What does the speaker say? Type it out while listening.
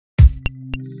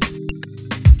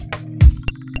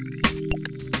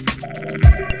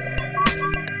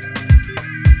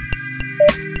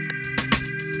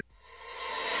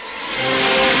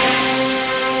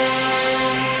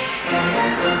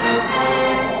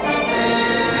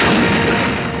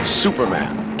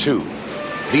Superman 2.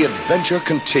 The adventure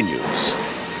continues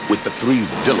with the three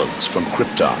villains from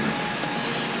Krypton.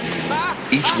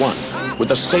 Each one with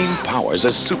the same powers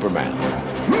as Superman.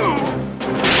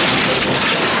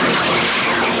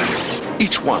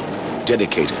 Each one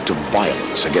dedicated to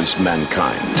violence against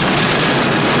mankind.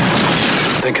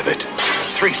 Think of it.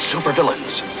 3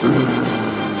 supervillains.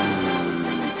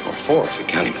 Or 4 if you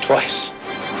count him twice.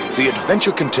 The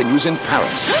adventure continues in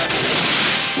Paris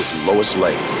with Lois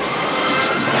Lane.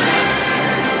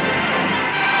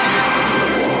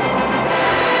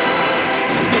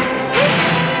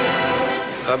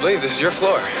 I believe this is your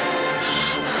floor.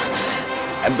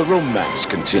 And the romance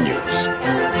continues.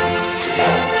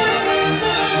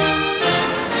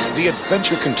 The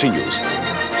adventure continues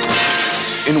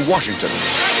in Washington.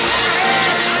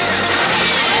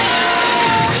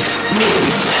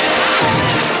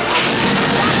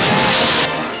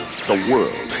 The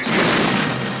world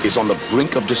is on the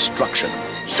brink of destruction.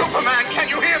 Superman, can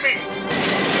you hear me?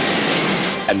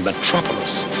 And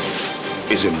Metropolis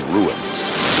is in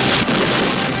ruins.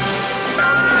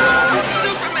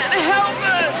 Superman, help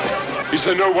us! Is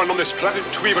there no one on this planet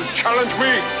to even challenge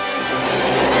me?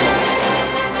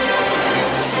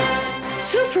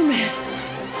 Superman!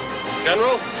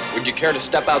 General, would you care to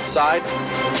step outside?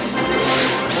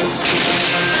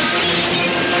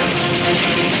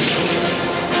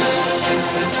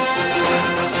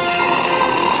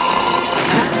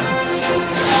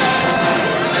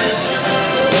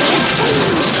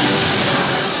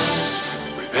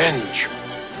 Revenge.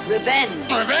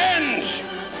 Revenge! Revenge!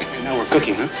 Now we're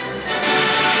cooking, huh?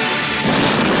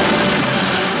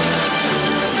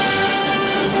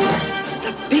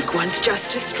 The big one's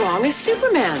just as strong as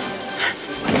Superman.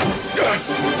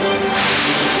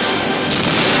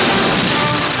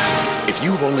 If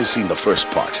you've only seen the first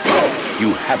part,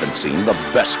 you haven't seen the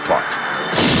best part.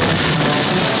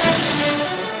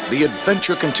 The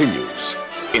adventure continues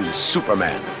in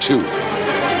Superman 2.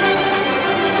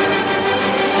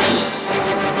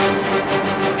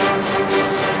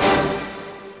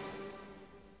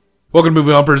 Welcome to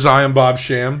Movie Humpers. I am Bob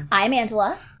Sham. I'm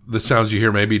Angela. The sounds you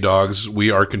hear may be dogs.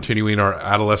 We are continuing our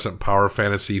adolescent power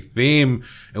fantasy theme,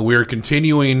 and we are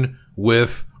continuing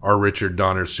with our Richard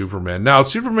Donner Superman. Now,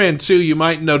 Superman 2, you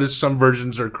might notice some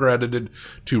versions are credited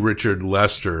to Richard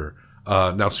Lester.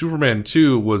 Now, Superman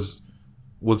 2 was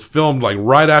filmed like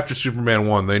right after Superman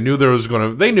 1. They knew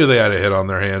they knew they had a hit on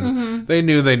their hands. Mm-hmm. They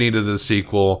knew they needed a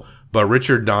sequel, but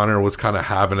Richard Donner was kind of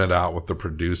having it out with the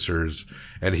producers,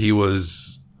 and he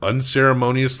was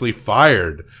unceremoniously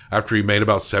fired after he made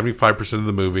about 75% of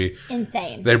the movie.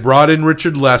 Insane. They brought in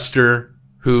Richard Lester,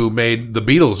 who made the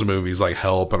Beatles movies like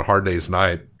Help and Hard Day's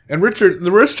Night. And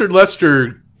the Richard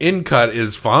Lester in cut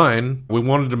is fine. We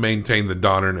wanted to maintain the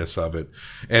Donnerness of it.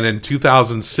 And in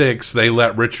 2006, they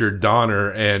let Richard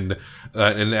Donner and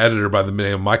an editor by the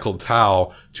name of Michael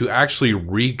Tao to actually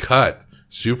recut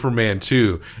Superman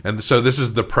 2. And so this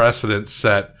is the precedent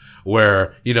set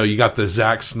where, you know, you got the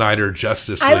Zack Snyder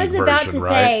Justice League version, right? I was about to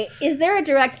say, is there a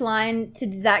direct line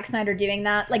to Zack Snyder doing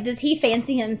that? Like, does he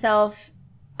fancy himself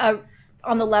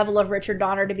on the level of Richard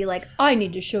Donner to be like, I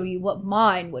need to show you what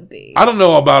mine would be? I don't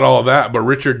know about all that, but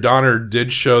Richard Donner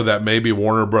did show that maybe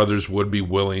Warner Brothers would be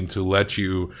willing to let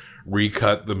you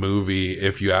recut the movie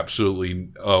if you absolutely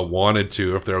wanted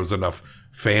to, if there was enough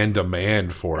fan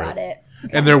demand for Got it.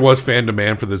 Okay. And there was fan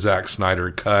demand for the Zack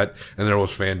Snyder cut, and there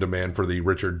was fan demand for the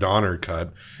Richard Donner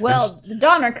cut. Well, the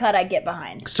Donner cut I get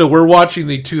behind. So we're watching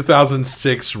the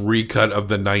 2006 recut of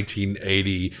the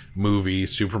 1980 movie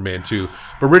Superman 2.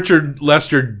 But Richard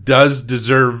Lester does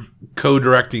deserve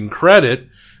co-directing credit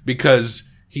because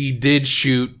he did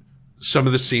shoot some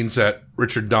of the scenes that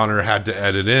Richard Donner had to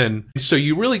edit in. So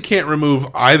you really can't remove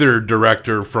either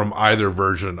director from either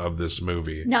version of this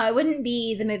movie. No, it wouldn't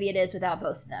be the movie it is without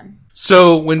both of them.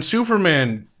 So when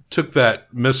Superman took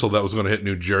that missile that was going to hit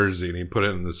New Jersey and he put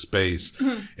it into space,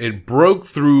 it broke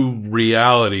through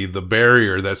reality, the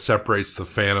barrier that separates the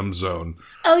Phantom Zone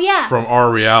from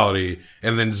our reality.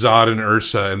 And then Zod and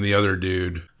Ursa and the other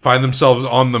dude find themselves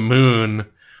on the moon,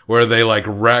 where they like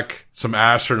wreck some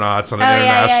astronauts on an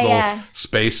international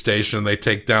space station. They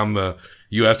take down the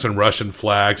U.S. and Russian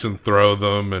flags and throw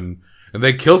them, and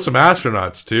they kill some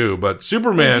astronauts too. But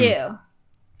Superman,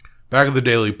 back at the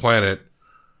Daily Planet,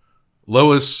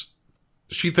 Lois,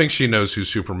 she thinks she knows who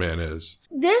Superman is.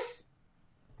 This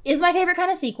is my favorite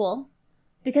kind of sequel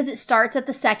because it starts at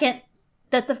the second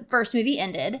that the first movie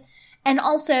ended. And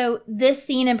also this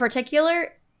scene in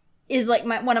particular is like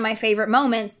one of my favorite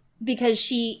moments because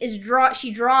she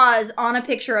draws on a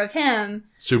picture of him,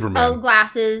 Superman,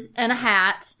 glasses and a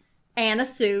hat and a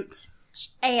suit,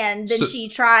 And then she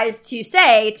tries to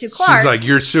say to Clark, she's like,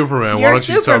 "You're Superman. Why don't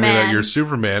you tell me that you're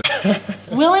Superman?"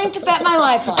 Willing to bet my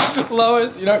life on it.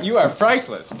 Lois, you are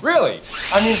priceless. Really.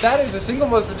 I mean, that is the single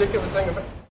most ridiculous thing about...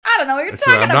 I don't know what you're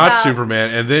talking about. I'm not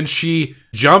Superman. And then she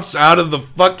jumps out of the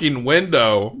fucking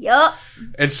window. Yup.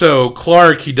 And so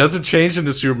Clark, he doesn't change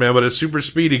into Superman, but at super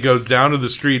speed, he goes down to the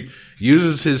street,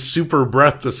 uses his super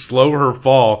breath to slow her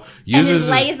fall, uses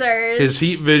and his lasers, his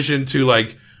heat vision to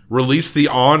like release the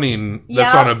awning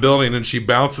that's on a building, and she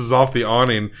bounces off the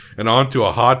awning and onto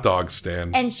a hot dog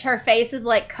stand. And her face is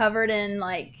like covered in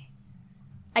like,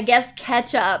 I guess,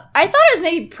 ketchup. I thought it was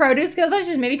maybe produce, because I thought she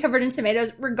was maybe covered in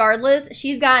tomatoes. Regardless,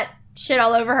 she's got shit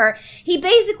all over her. He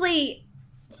basically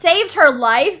saved her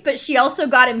life, but she also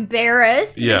got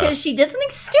embarrassed because she did something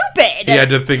stupid. He had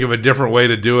to think of a different way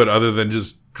to do it other than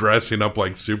just dressing up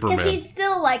like Superman. Because he's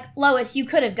still like, Lois, you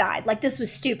could have died. Like, this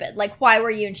was stupid. Like, why were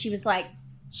you? And she was like...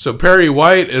 So Perry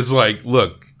White is like,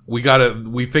 look,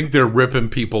 we think they're ripping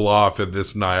people off at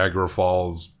this Niagara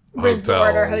Falls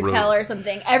resort or hotel or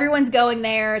something. Everyone's going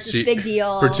there. It's this big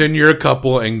deal. Pretend you're a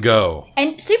couple and go.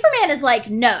 And Superman is like,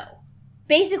 no.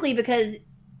 Basically because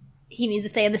he needs to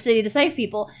stay in the city to save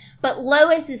people. But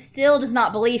Lois still does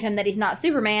not believe him that he's not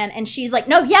Superman. And she's like,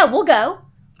 no, yeah, we'll go.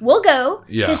 We'll go.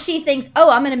 Because she thinks,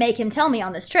 I'm going to make him tell me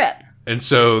on this trip. And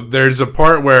so there's a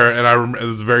part where, and I remember, it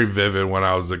was very vivid when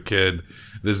I was a kid,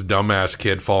 this dumbass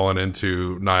kid falling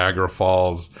into Niagara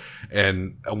Falls.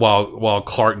 And while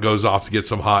Clark goes off to get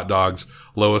some hot dogs,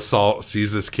 Lois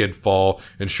sees this kid fall.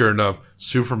 And sure enough,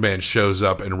 Superman shows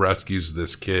up and rescues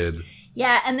this kid.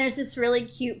 Yeah, and there's this really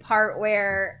cute part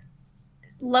where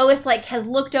Lois like has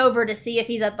looked over to see if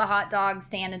he's at the hot dog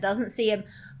stand and doesn't see him.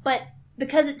 But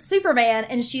because it's Superman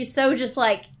and she's so just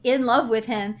like in love with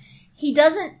him, he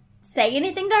doesn't say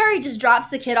anything to her. He just drops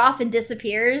the kid off and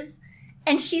disappears.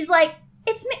 And she's like,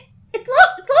 it's me. It's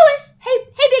Lois. Hey,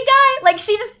 big guy. Like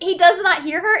he does not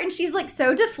hear her. And she's like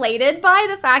so deflated by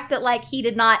the fact that like he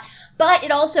did not. But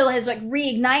it also has like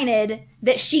reignited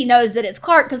that she knows that it's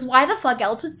Clark. Because why the fuck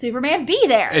else would Superman be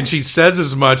there? And she says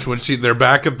as much when they're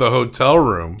back at the hotel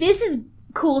room. This is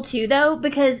cool too though.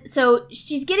 Because so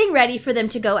she's getting ready for them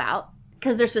to go out.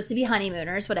 Because they're supposed to be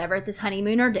honeymooners, whatever, at this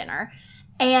honeymooner dinner.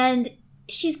 And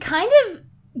she's kind of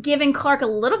giving Clark a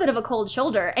little bit of a cold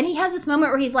shoulder. And he has this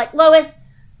moment where he's like, Lois,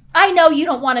 I know you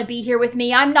don't want to be here with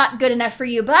me. I'm not good enough for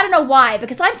you. But I don't know why.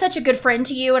 Because I'm such a good friend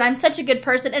to you. And I'm such a good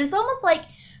person. And it's almost like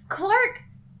Clark,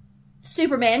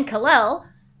 Superman, Kal-El,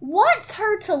 wants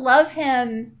her to love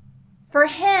him for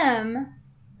him.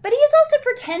 But he's also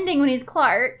pretending when he's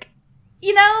Clark.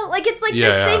 You know? Like it's like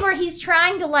this thing where he's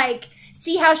trying to like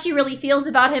see how she really feels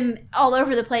about him all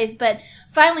over the place. But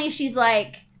finally she's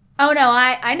like, oh no,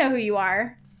 I know who you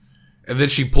are. And then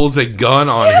she pulls a gun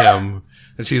on him.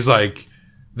 And she's like,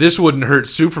 this wouldn't hurt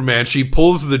Superman. She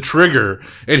pulls the trigger.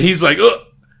 And he's like, ugh.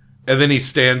 And then he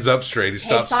stands up straight. He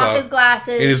stops takes off his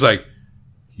glasses. And he's like,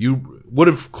 what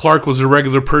if Clark was a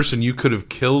regular person? You could have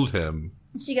killed him.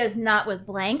 She goes, not with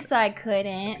blanks, I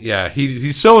couldn't. Yeah,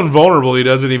 he's so invulnerable, he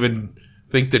doesn't even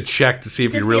think to check to see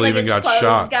if he really even got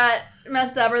shot. Got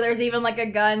messed up, or there's even like a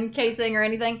gun casing or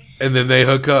anything. And then they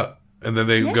hook up. And then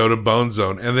they go to Bone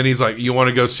Zone. And then he's like, you want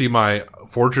to go see my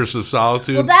Fortress of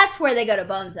Solitude? Well, that's where they go to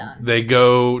Bone Zone. They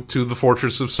go to the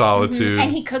Fortress of Solitude.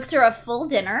 And he cooks her a full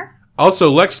dinner.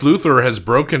 Also, Lex Luthor has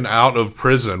broken out of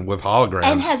prison with holograms.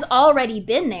 And has already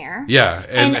been there. Yeah,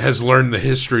 and has learned the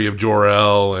history of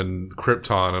Jor-El and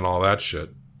Krypton and all that shit.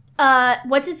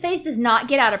 What's-his-face does not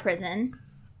get out of prison.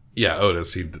 Yeah,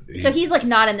 Otis. So he's like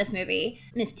not in this movie.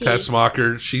 Miss T.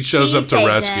 Tessmacher, she shows up to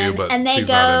rescue, him, but and they she's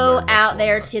go not in out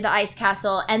there to the ice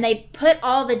castle, and they put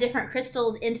all the different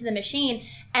crystals into the machine,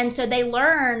 and so they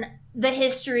learn the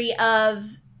history of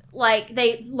like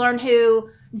they learn who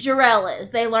Jor-El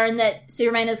is. They learn that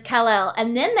Superman is Kal-El,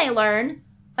 and then they learn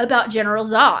about General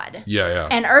Zod. Yeah.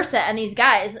 And Ursa and these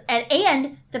guys,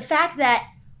 and the fact that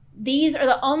these are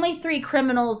the only 3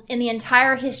 criminals in the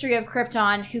entire history of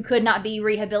Krypton who could not be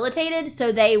rehabilitated,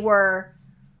 so they were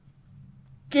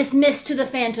dismissed to the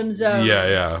Phantom Zone.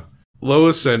 Yeah.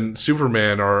 Lois and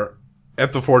Superman are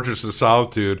at the Fortress of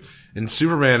Solitude, and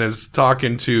Superman is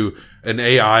talking to an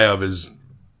AI of his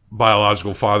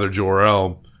biological father,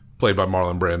 Jor-El, played by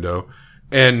Marlon Brando.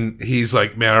 And he's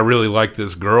like, man, I really like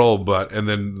this girl, and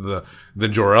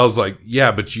then Jor-El's like,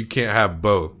 yeah, but you can't have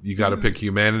both. You got to pick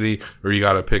humanity or you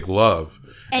got to pick love.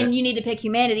 And you need to pick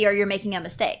humanity or you're making a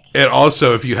mistake. And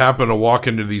also, if you happen to walk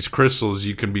into these crystals,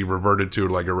 you can be reverted to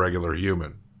like a regular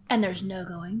human. And there's no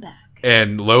going back.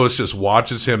 And Lois just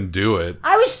watches him do it.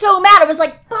 I was so mad. I was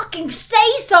like, fucking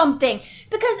say something.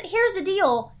 Because here's the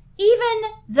deal.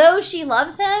 Even though she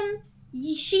loves him,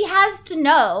 she has to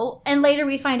know, and later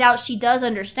we find out she does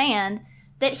understand,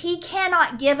 that he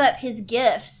cannot give up his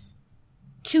gifts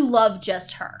to love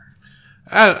just her.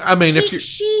 I mean, if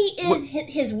she is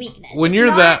his weakness. When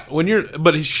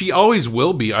but she always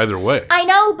will be either way. I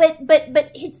know,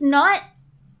 but it's not.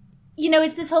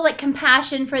 It's this whole like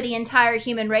compassion for the entire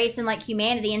human race and like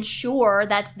humanity, and sure,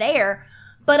 that's there.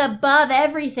 But above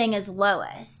everything is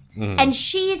Lois, and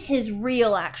she's his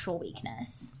real, actual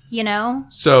weakness.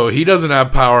 So he doesn't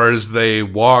have powers. They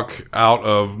walk out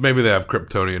of, maybe they have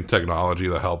Kryptonian technology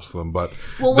that helps them, but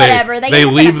whatever. They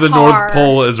leave the North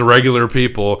Pole as regular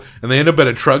people, and they end up at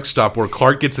a truck stop where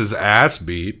Clark gets his ass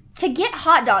beat. To get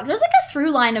hot dogs. There's like a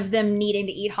through line of them needing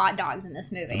to eat hot dogs in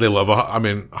this movie. They love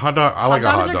hot dog. I like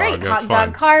a hot dog. Great. Hot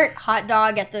dog cart, hot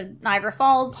dog at the Niagara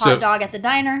Falls, hot dog at the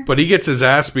diner. But he gets his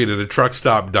ass beat at a truck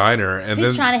stop diner, and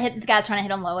this guy's trying to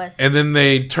hit on Lois. And then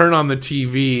they turn on the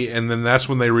TV, and then that's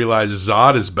when they realize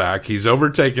Zod is back. He's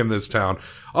overtaken this town.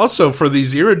 Also, for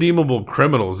these irredeemable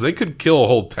criminals, they could kill a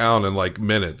whole town in like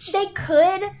minutes. They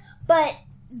could, but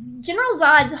General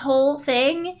Zod's whole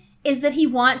thing is that he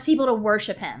wants people to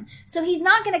worship him. So he's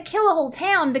not going to kill a whole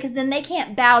town because then they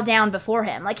can't bow down before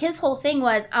him. Like his whole thing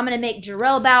was, I'm going to make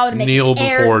Jor-El bow and make kneel his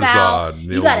heirs bow.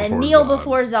 You got to kneel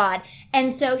before Zod.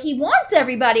 And so he wants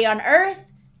everybody on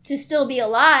Earth to still be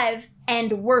alive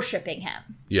and worshiping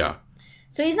him. Yeah.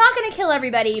 So he's not going to kill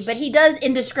everybody, but he does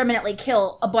indiscriminately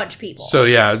kill a bunch of people. So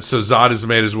Zod has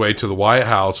made his way to the White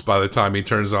House by the time he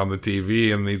turns on the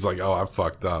TV, and he's like, oh, I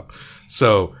fucked up.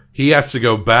 So he has to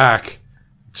go back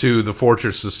to the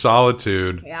Fortress of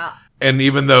Solitude. Yeah. And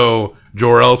even though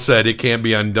Jor-El said it can't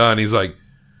be undone, he's like,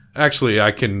 actually,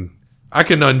 I can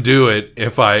undo it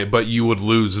but you would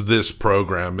lose this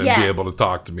program and be able to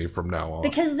talk to me from now on.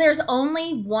 Because there's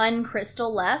only one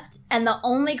crystal left, and the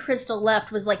only crystal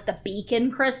left was like the beacon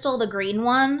crystal, the green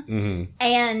one. Mm-hmm.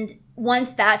 And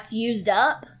once that's used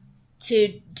up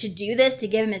to do this, to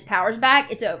give him his powers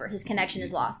back, it's over. His connection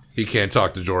is lost. He can't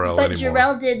talk to Jor-El anymore. But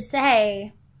Jor-El did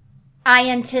say,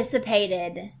 I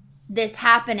anticipated this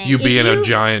happening. You being a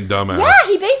giant dumbass.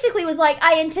 Yeah, he basically was like,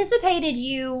 I anticipated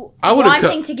you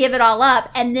wanting to give it all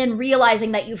up and then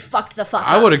realizing that you fucked the fuck up.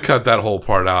 I would have cut that whole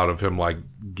part out of him, like,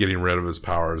 getting rid of his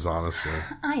powers, honestly.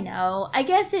 I know. I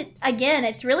guess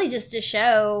it's really just to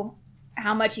show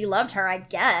how much he loved her, I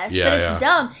guess. Yeah, but it's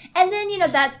dumb. And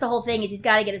then, that's the whole thing is he's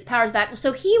got to get his powers back.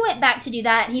 So he went back to do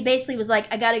that, and he basically was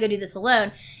like, I got to go do this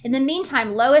alone. In the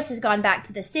meantime, Lois has gone back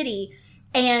to the city.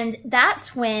 And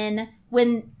that's when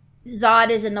Zod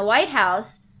is in the White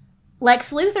House,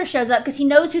 Lex Luthor shows up because he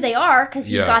knows who they are because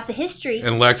he's got the history.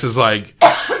 And Lex is like,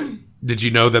 did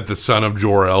you know that the son of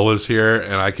Jor-El is here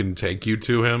and I can take you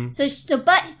to him?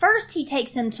 But first he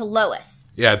takes him to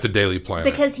Lois. Yeah, at the Daily Planet.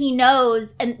 Because he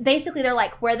knows, and basically they're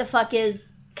like, where the fuck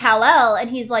is Kal-El? And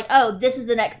he's like, oh, this is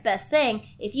the next best thing.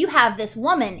 If you have this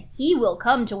woman, he will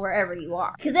come to wherever you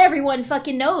are. Because everyone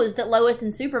fucking knows that Lois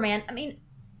and Superman,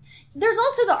 there's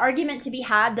also the argument to be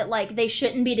had that, like, they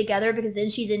shouldn't be together because then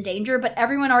she's in danger, but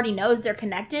everyone already knows they're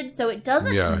connected, so it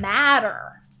doesn't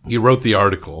matter. You wrote the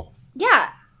article.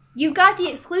 Yeah. You've got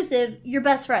the exclusive, you're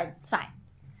best friends. It's fine.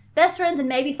 Best friends and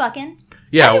maybe fucking.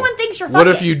 Yeah. Everyone thinks you're fucking.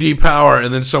 What if you depower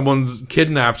and then someone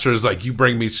kidnaps her, is like, you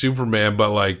bring me Superman,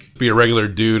 but, like, be a regular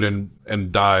dude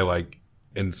and die, like,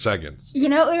 in seconds. It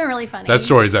would have been really funny. That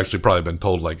story's actually probably been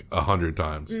told like 100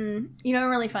 times.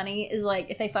 Really funny is like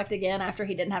if they fucked again after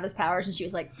he didn't have his powers and she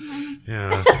was like,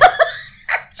 yeah,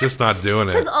 it's just not doing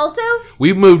it. Because also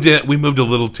we moved a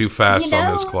little too fast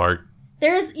on this, Clark.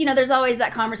 There's always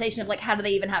that conversation of like, how do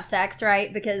they even have sex,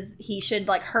 right? Because he should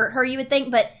like hurt her, you would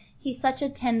think, but he's such a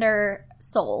tender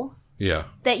soul. Yeah.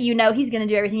 That he's going to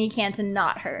do everything he can to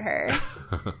not hurt her.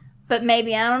 But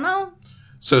maybe, I don't know.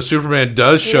 So Superman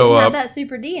does show up. He doesn't have that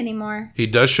Super D anymore. He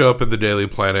does show up at the Daily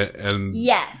Planet, and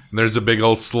there's a big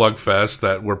old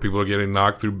slugfest where people are getting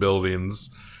knocked through buildings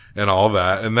and all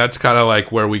that. And that's kind of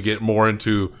like where we get more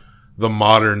into the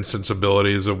modern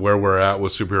sensibilities of where we're at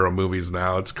with superhero movies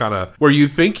now. It's kind of where you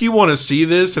think you want to see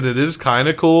this, and it is kind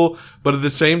of cool, but at the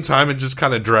same time, it just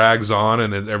kind of drags on,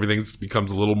 and everything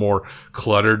becomes a little more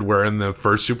cluttered, where in the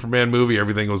first Superman movie,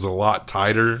 everything was a lot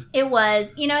tighter. It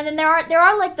was. And then there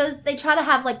are like those, they try to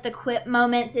have like the quip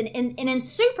moments, and in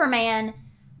Superman,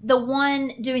 the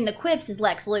one doing the quips is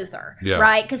Lex Luthor,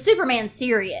 right? Because Superman's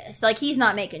serious. Like, he's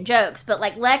not making jokes. But,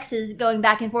 like, Lex is going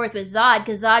back and forth with Zod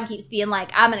because Zod keeps being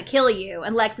like, I'm going to kill you.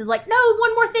 And Lex is like, no,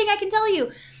 one more thing I can tell you.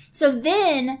 So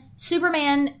then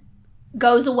Superman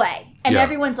goes away. And Yeah.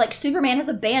 everyone's like, Superman has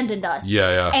abandoned us.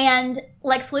 Yeah. And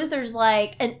Lex Luthor's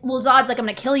like, Zod's like, I'm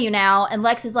going to kill you now. And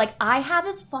Lex is like, I have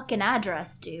his fucking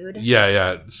address, dude.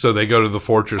 Yeah. So they go to the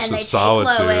Fortress And of they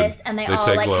Solitude. take Lois, and they all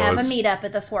take like have a Lois. meetup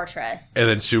at the fortress. And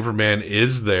then Superman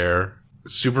is there.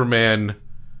 Superman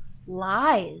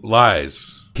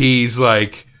lies. He's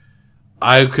like,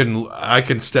 I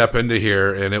can step into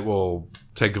here and it will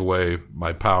take away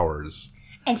my powers.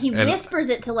 And he whispers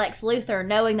it to Lex Luthor,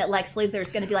 knowing that Lex Luthor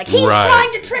is going to be like, he's Right.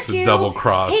 trying to trick It's a you. double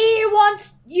cross. He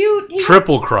wants you.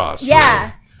 Triple cross. Yeah.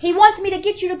 Really. He wants me to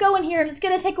get you to go in here, and it's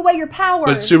going to take away your powers.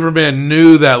 But Superman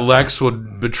knew that Lex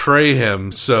would betray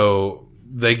him, so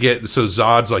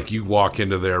Zod's like, you walk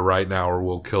into there right now or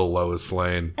we'll kill Lois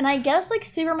Lane. And I guess like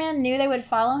Superman knew they would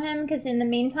follow him because in the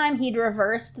meantime he'd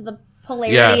reversed the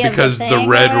polarity of because the thing the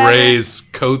red or whatever. rays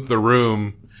coat the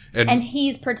room. And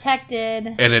he's protected.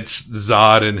 And it's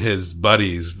Zod and his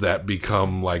buddies that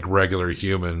become like regular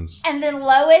humans. And then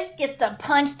Lois gets to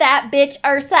punch that bitch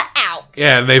Ursa out.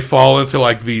 Yeah, and they fall into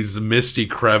like these misty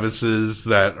crevices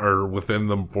that are within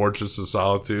the Fortress of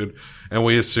Solitude. And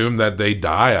we assume that they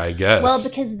die, I guess. Well,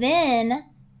 because then,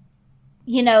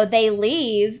 they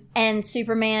leave and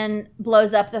Superman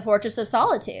blows up the Fortress of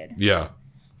Solitude. Yeah.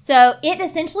 So it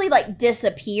essentially like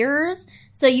disappears.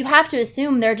 So you have to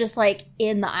assume they're just like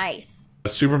in the ice.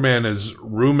 Superman is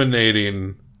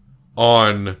ruminating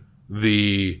on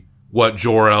what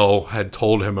Jor-El had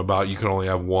told him about. You can only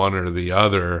have one or the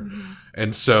other. Mm-hmm.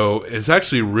 And so it's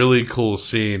actually a really cool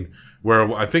scene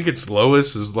where I think it's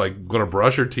Lois is like going to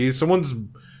brush her teeth. Someone's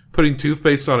putting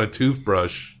toothpaste on a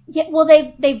toothbrush. Yeah, well,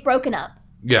 they've broken up.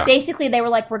 Yeah. Basically, they were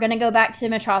like, we're going to go back to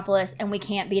Metropolis and we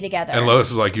can't be together. And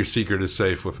Lois is like, your secret is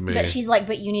safe with me. But she's like,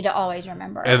 but you need to always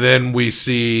remember. And then we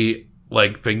see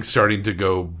like things starting to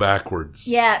go backwards.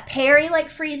 Yeah, Perry like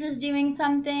freezes doing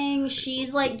something.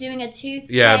 She's like doing a toothpaste.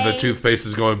 Yeah, the toothpaste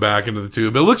is going back into the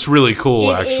tube. It looks really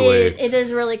cool, actually. It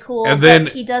is really cool. And then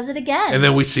he does it again. And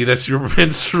then we see that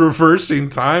Superman's reversing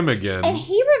time again. And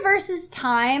he reverses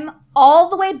time all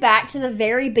the way back to the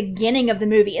very beginning of the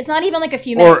movie. It's not even like a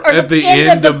few minutes. Or at the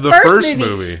end of the first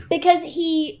movie. Because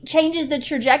he changes the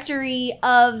trajectory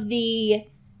of the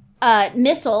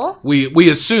missile. We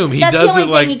assume he That's does the it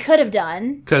only like thing he could have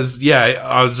done. Because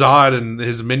Zod and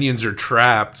his minions are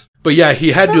trapped. But yeah,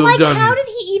 he had to have done. How did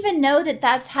he even know that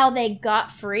that's how they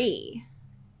got free?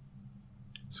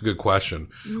 It's a good question.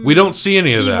 We don't see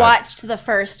any of that. He watched the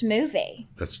first movie.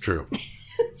 That's true.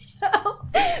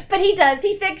 But he does.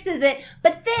 He fixes it.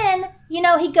 But then,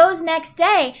 he goes next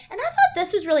day. And I thought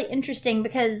this was really interesting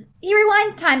because he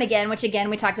rewinds time again, which again,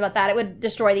 we talked about that. It would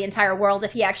destroy the entire world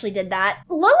if he actually did that.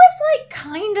 Lois,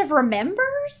 kind of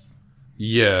remembers.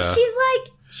 Yeah.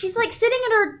 She's like sitting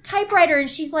at her typewriter and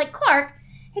she's like, Clark,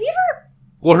 have you ever...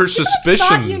 Well, her suspicion...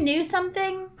 thought you knew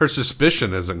something? Her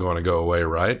suspicion isn't going to go away,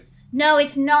 right? No,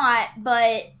 it's not,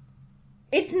 but...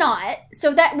 It's not.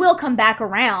 So that will come back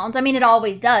around. I mean, it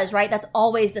always does, right? That's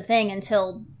always the thing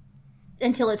until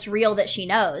it's real that she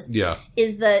knows. Yeah.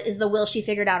 Is the will she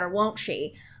figured out or won't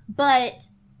she? But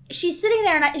she's sitting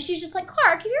there and she's just like,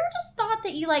 Clark, have you ever just thought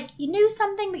that you knew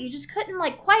something but you just couldn't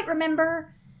quite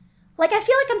remember? I feel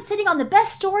like I'm sitting on the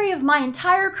best story of my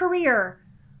entire career,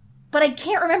 but I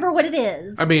can't remember what it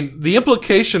is. I mean, the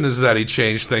implication is that he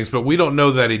changed things, but we don't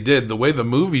know that he did. The way the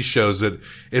movie shows it,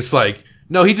 it's like,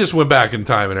 no, he just went back in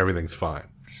time and everything's fine.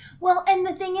 Well, and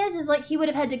the thing is he would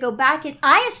have had to go back.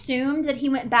 I assumed that he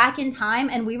went back in time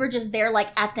and we were just there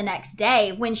at the next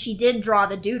day when she did draw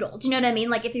the doodle. Do you know what I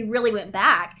mean? If he really went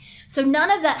back. So none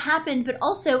of that happened. But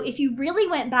also, if you really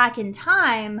went back in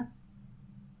time,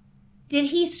 did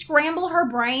he scramble her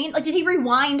brain? Did he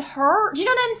rewind her? Do you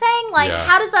know what I'm saying? Yeah.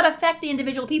 How does that affect the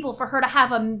individual people for her to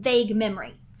have a vague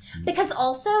memory? Because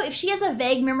also, if she has a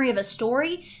vague memory of a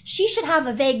story, she should have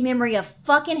a vague memory of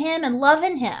fucking him and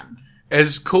loving him.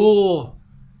 As cool...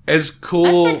 I've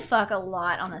said fuck a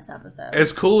lot on this episode.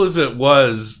 As cool as it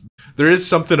was, there is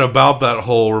something about that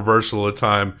whole reversal of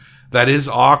time that is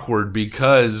awkward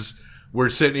because we're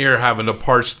sitting here having to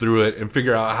parse through it and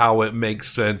figure out how it makes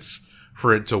sense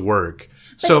for it to work.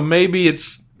 So maybe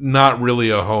it's not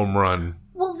really a home run.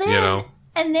 Well, then...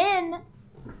 And then,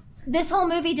 this whole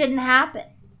movie didn't happen.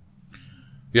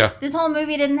 Yeah. This whole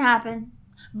movie didn't happen.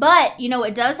 But,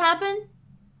 what does happen?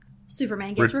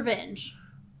 Superman gets revenge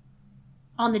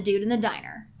on the dude in the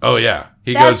diner. Oh, yeah.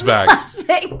 He That's goes back. The last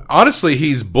thing. Honestly,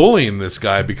 he's bullying this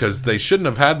guy because they shouldn't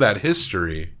have had that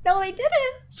history. No, they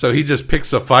didn't. So he just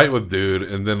picks a fight with dude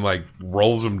and then,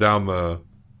 rolls him down the...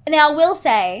 Now, I will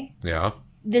say... Yeah.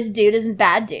 This dude isn't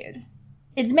bad dude.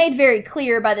 It's made very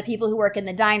clear by the people who work in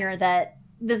the diner that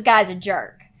this guy's a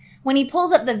jerk. when he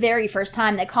pulls up the very first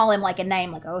time, they call him like a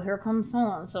name, like, oh, here comes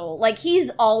so-and-so. Like, he's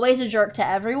always a jerk to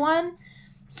everyone.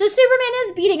 So Superman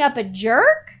is beating up a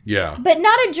jerk. Yeah. But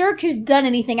not a jerk who's done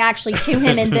anything actually to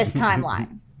him in this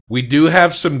timeline. We do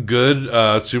have some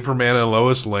good Superman and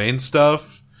Lois Lane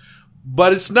stuff,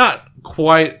 but it's not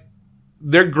quite.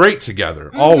 They're great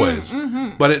together, always.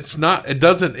 Mm-hmm. But it's not. It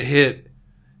doesn't hit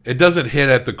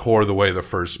at the core the way the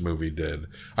first movie did.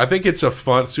 I think it's a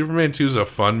fun. Superman 2 is a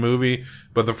fun movie,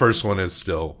 but the first one is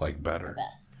still like better. The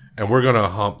best. And we're gonna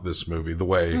hump this movie the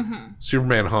way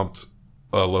Superman humped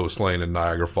Lois Lane in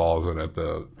Niagara Falls and at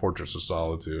the Fortress of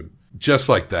Solitude, just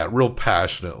like that, real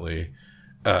passionately.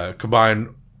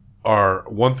 Combine our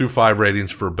 1 through 5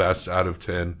 ratings for best out of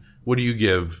 10. What do you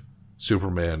give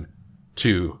Superman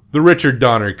 2, the Richard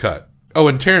Donner cut? Oh,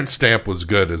 and Terrence Stamp was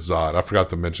good as Zod. I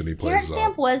forgot to mention he plays Zod. Terrence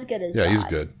Stamp was good as Zod. Yeah, he's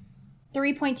good.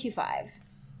 3.25.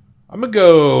 I'm going to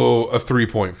go a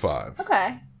 3.5.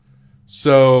 Okay.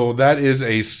 So that is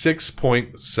a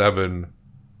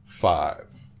 6.75.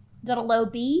 Is that a low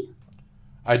B?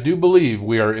 I do believe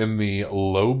we are in the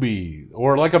low B,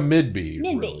 or like a mid B.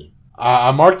 Mid B. Really.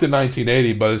 I marked it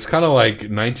 1980, but it's kind of like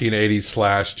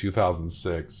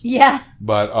 1980/2006. Yeah.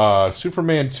 But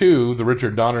Superman 2, the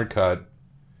Richard Donner cut,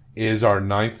 is our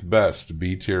 9th best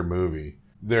B-tier movie.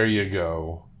 There you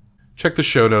go. Check the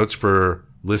show notes for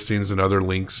listings and other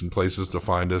links and places to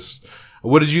find us.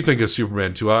 What did you think of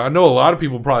Superman 2? I know a lot of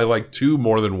people probably like 2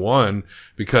 more than 1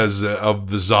 because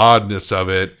of the Zodness of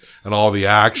it and all the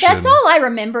action. That's all I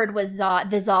remembered was the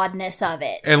Zodness of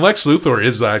it. And Lex Luthor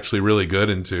is actually really good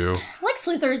in 2. Lex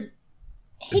Luthor's...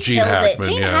 He Gene kills Hackman,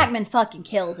 it. Gene yeah. Hackman fucking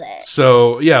kills it.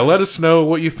 So, yeah, let us know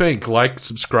what you think. Like,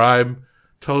 subscribe.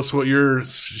 Tell us what your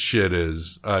shit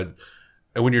is. And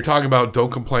when you're talking about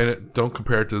don't compare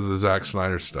it to the Zack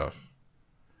Snyder stuff.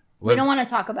 We don't want to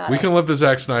talk about it. We can let the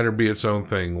Zack Snyder be its own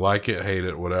thing. Like it, hate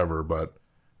it, whatever. But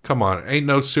come on.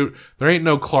 There ain't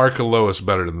no Clark and Lois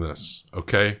better than this.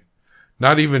 Okay?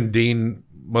 Not even Dean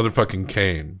motherfucking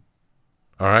Kane.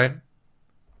 All right?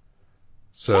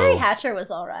 So Terry Hatcher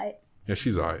was all right. Yeah,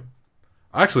 she's all right.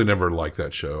 I actually never liked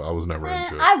that show. I was never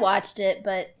into it. I watched it,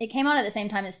 but it came on at the same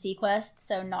time as Sequest,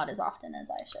 so not as often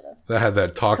as I should have. That had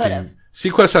that talking...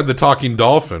 Sequest had the talking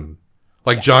dolphin.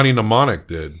 Like Johnny Mnemonic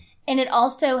did. And it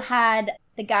also had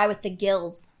the guy with the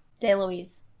gills,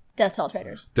 DeLuise. Death to all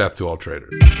traitors. Death to all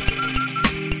traitors.